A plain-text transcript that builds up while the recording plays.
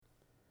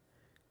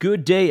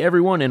Good day,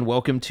 everyone, and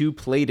welcome to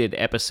Plated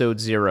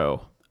Episode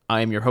 0. I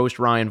am your host,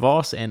 Ryan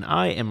Voss, and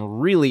I am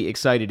really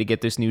excited to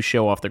get this new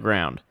show off the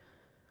ground.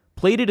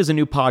 Plated is a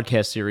new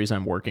podcast series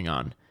I'm working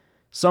on.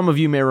 Some of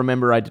you may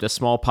remember I did a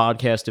small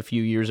podcast a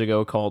few years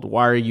ago called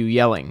Why Are You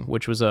Yelling?,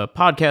 which was a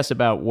podcast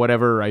about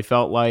whatever I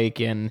felt like,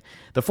 and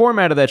the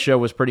format of that show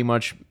was pretty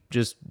much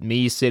just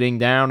me sitting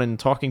down and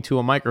talking to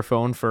a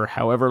microphone for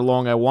however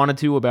long I wanted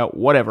to about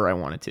whatever I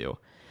wanted to.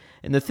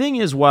 And the thing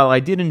is, while I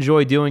did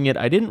enjoy doing it,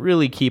 I didn't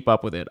really keep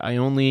up with it. I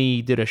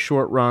only did a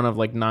short run of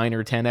like 9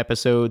 or 10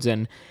 episodes,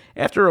 and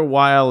after a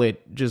while,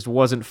 it just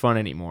wasn't fun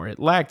anymore. It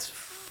lacked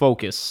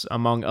focus,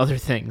 among other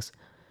things.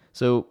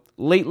 So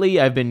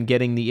lately, I've been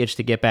getting the itch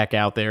to get back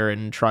out there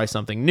and try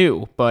something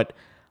new, but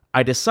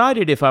I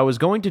decided if I was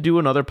going to do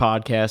another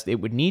podcast,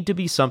 it would need to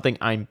be something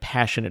I'm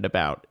passionate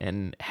about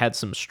and had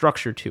some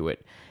structure to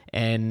it,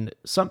 and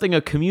something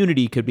a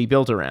community could be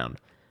built around.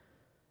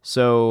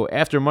 So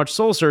after much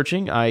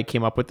soul-searching, I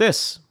came up with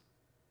this.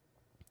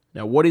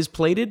 Now, what is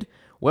Plated?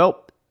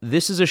 Well,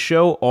 this is a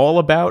show all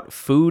about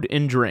food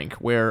and drink,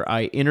 where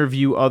I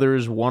interview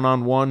others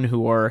one-on-one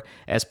who are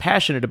as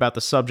passionate about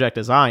the subject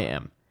as I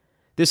am.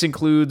 This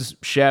includes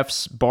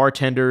chefs,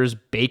 bartenders,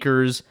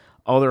 bakers,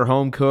 other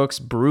home cooks,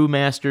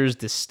 brewmasters,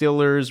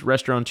 distillers,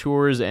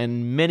 restaurateurs,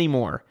 and many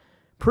more.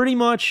 Pretty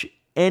much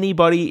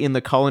anybody in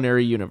the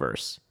culinary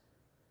universe.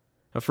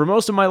 For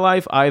most of my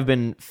life, I've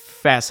been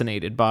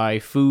fascinated by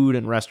food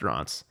and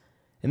restaurants.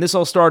 And this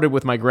all started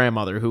with my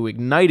grandmother, who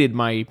ignited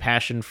my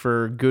passion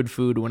for good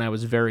food when I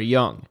was very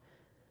young.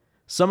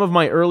 Some of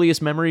my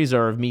earliest memories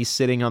are of me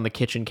sitting on the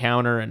kitchen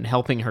counter and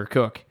helping her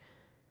cook.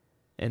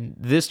 And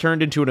this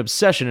turned into an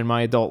obsession in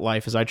my adult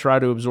life as I try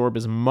to absorb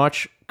as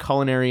much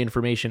culinary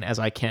information as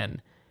I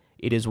can.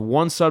 It is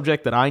one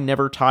subject that I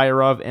never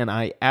tire of, and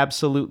I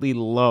absolutely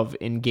love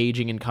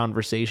engaging in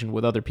conversation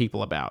with other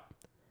people about.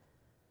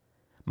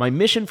 My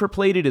mission for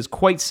Plated is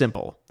quite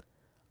simple.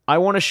 I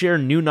want to share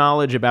new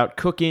knowledge about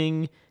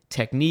cooking,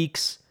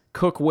 techniques,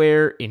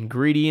 cookware,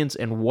 ingredients,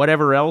 and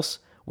whatever else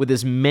with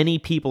as many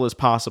people as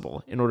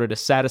possible in order to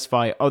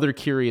satisfy other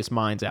curious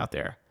minds out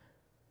there.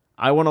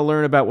 I want to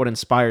learn about what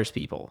inspires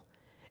people,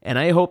 and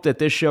I hope that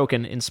this show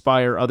can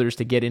inspire others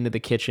to get into the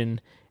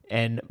kitchen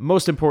and,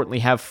 most importantly,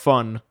 have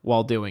fun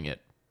while doing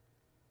it.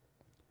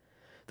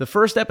 The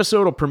first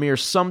episode will premiere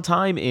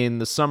sometime in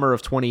the summer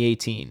of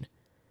 2018.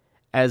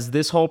 As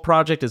this whole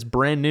project is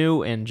brand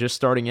new and just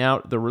starting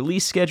out, the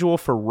release schedule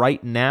for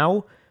right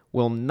now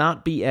will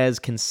not be as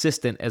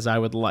consistent as I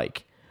would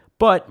like.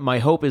 But my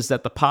hope is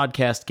that the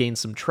podcast gains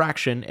some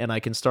traction and I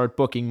can start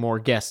booking more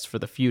guests for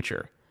the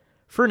future.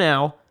 For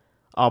now,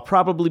 I'll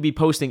probably be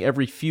posting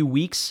every few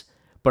weeks,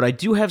 but I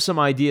do have some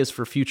ideas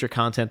for future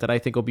content that I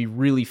think will be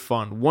really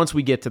fun once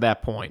we get to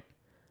that point.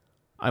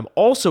 I'm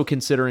also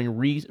considering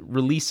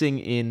releasing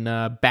in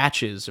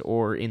batches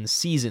or in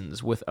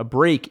seasons with a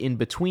break in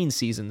between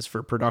seasons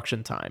for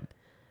production time.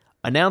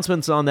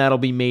 Announcements on that will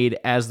be made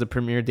as the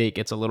premiere date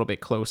gets a little bit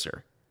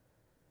closer.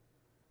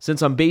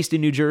 Since I'm based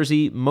in New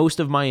Jersey, most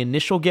of my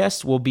initial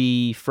guests will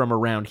be from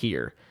around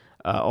here.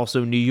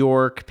 Also New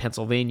York,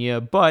 Pennsylvania,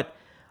 but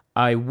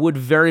I would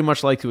very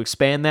much like to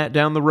expand that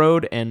down the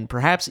road and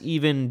perhaps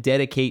even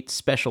dedicate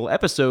special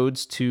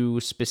episodes to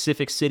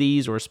specific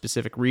cities or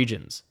specific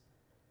regions.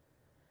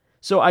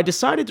 So I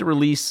decided to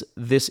release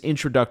this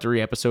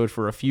introductory episode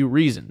for a few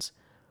reasons.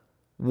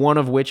 One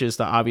of which is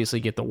to obviously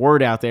get the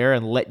word out there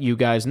and let you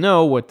guys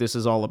know what this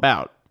is all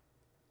about.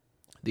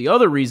 The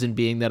other reason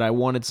being that I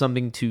wanted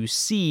something to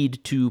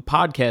seed to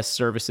podcast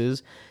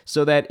services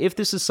so that if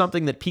this is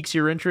something that piques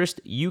your interest,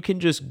 you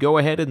can just go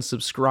ahead and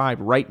subscribe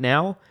right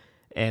now.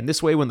 And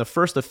this way, when the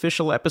first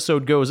official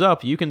episode goes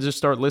up, you can just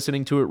start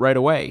listening to it right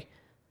away.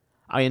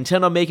 I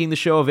intend on making the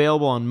show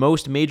available on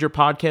most major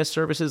podcast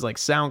services like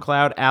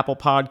SoundCloud, Apple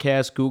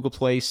Podcasts, Google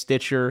Play,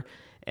 Stitcher,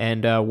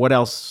 and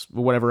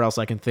whatever else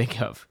I can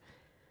think of.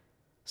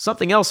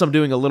 Something else I'm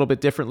doing a little bit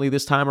differently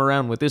this time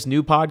around with this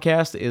new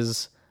podcast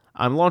is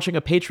I'm launching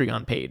a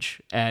Patreon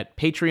page at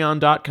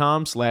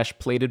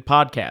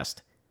patreon.com/platedpodcast.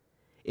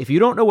 If you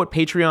don't know what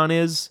Patreon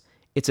is,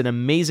 it's an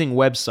amazing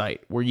website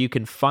where you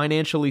can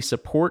financially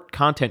support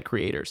content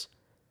creators.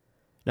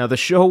 Now, the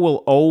show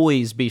will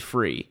always be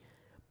free,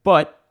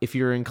 but if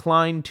you're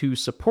inclined to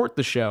support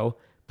the show,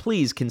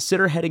 please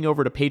consider heading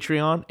over to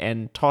Patreon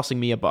and tossing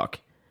me a buck.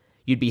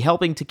 You'd be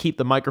helping to keep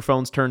the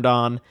microphones turned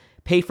on,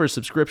 pay for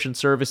subscription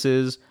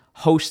services,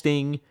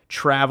 hosting,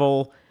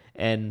 travel,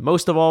 and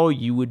most of all,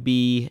 you would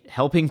be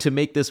helping to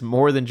make this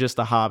more than just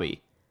a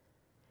hobby.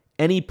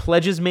 Any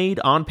pledges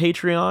made on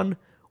Patreon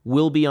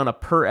will be on a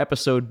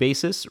per-episode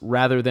basis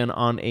rather than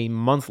on a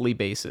monthly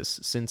basis,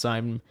 since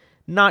I'm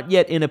not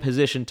yet in a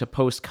position to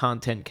post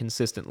content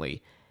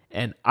consistently.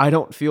 And I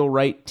don't feel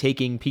right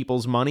taking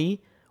people's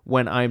money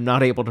when I'm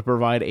not able to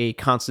provide a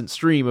constant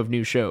stream of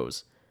new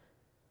shows.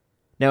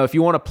 Now, if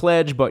you want to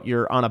pledge but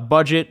you're on a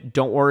budget,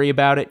 don't worry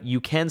about it. You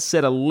can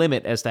set a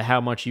limit as to how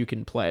much you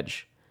can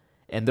pledge.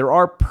 And there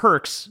are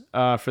perks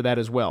for that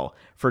as well.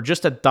 For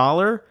just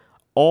 $1,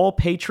 all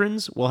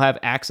patrons will have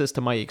access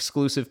to my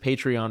exclusive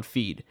Patreon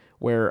feed,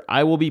 where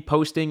I will be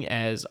posting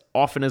as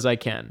often as I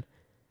can.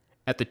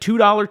 At the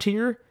 $2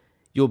 tier,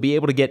 you'll be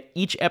able to get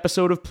each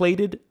episode of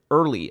Plated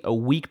early, a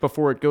week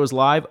before it goes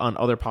live on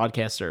other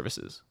podcast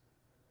services.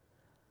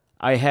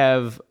 I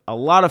have a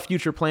lot of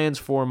future plans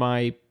for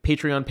my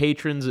Patreon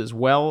patrons as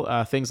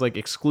well, things like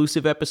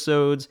exclusive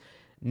episodes,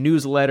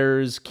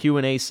 newsletters,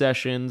 Q&A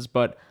sessions,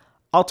 but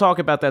I'll talk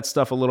about that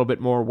stuff a little bit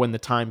more when the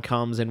time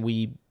comes and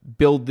we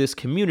build this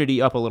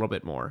community up a little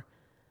bit more.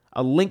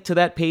 A link to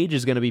that page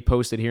is going to be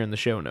posted here in the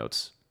show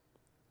notes.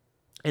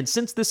 And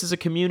since this is a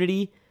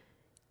community,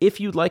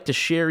 if you'd like to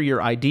share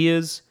your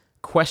ideas,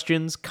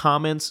 questions,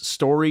 comments,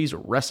 stories,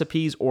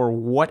 recipes, or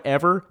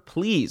whatever,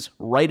 please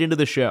write into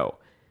the show.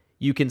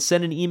 You can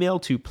send an email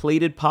to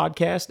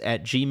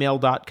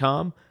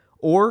platedpodcast@gmail.com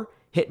or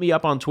hit me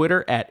up on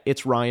Twitter at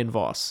It's Ryan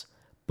Voss.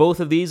 Both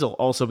of these will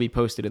also be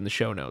posted in the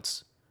show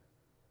notes.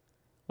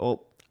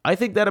 Well, I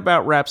think that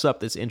about wraps up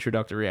this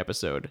introductory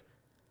episode.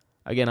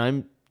 Again,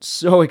 I'm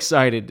so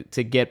excited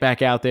to get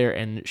back out there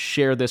and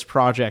share this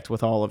project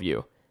with all of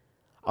you.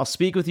 I'll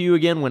speak with you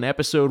again when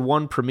episode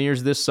 1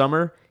 premieres this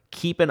summer.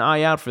 Keep an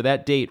eye out for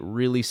that date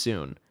really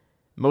soon.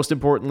 Most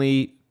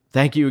importantly,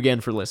 thank you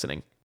again for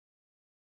listening.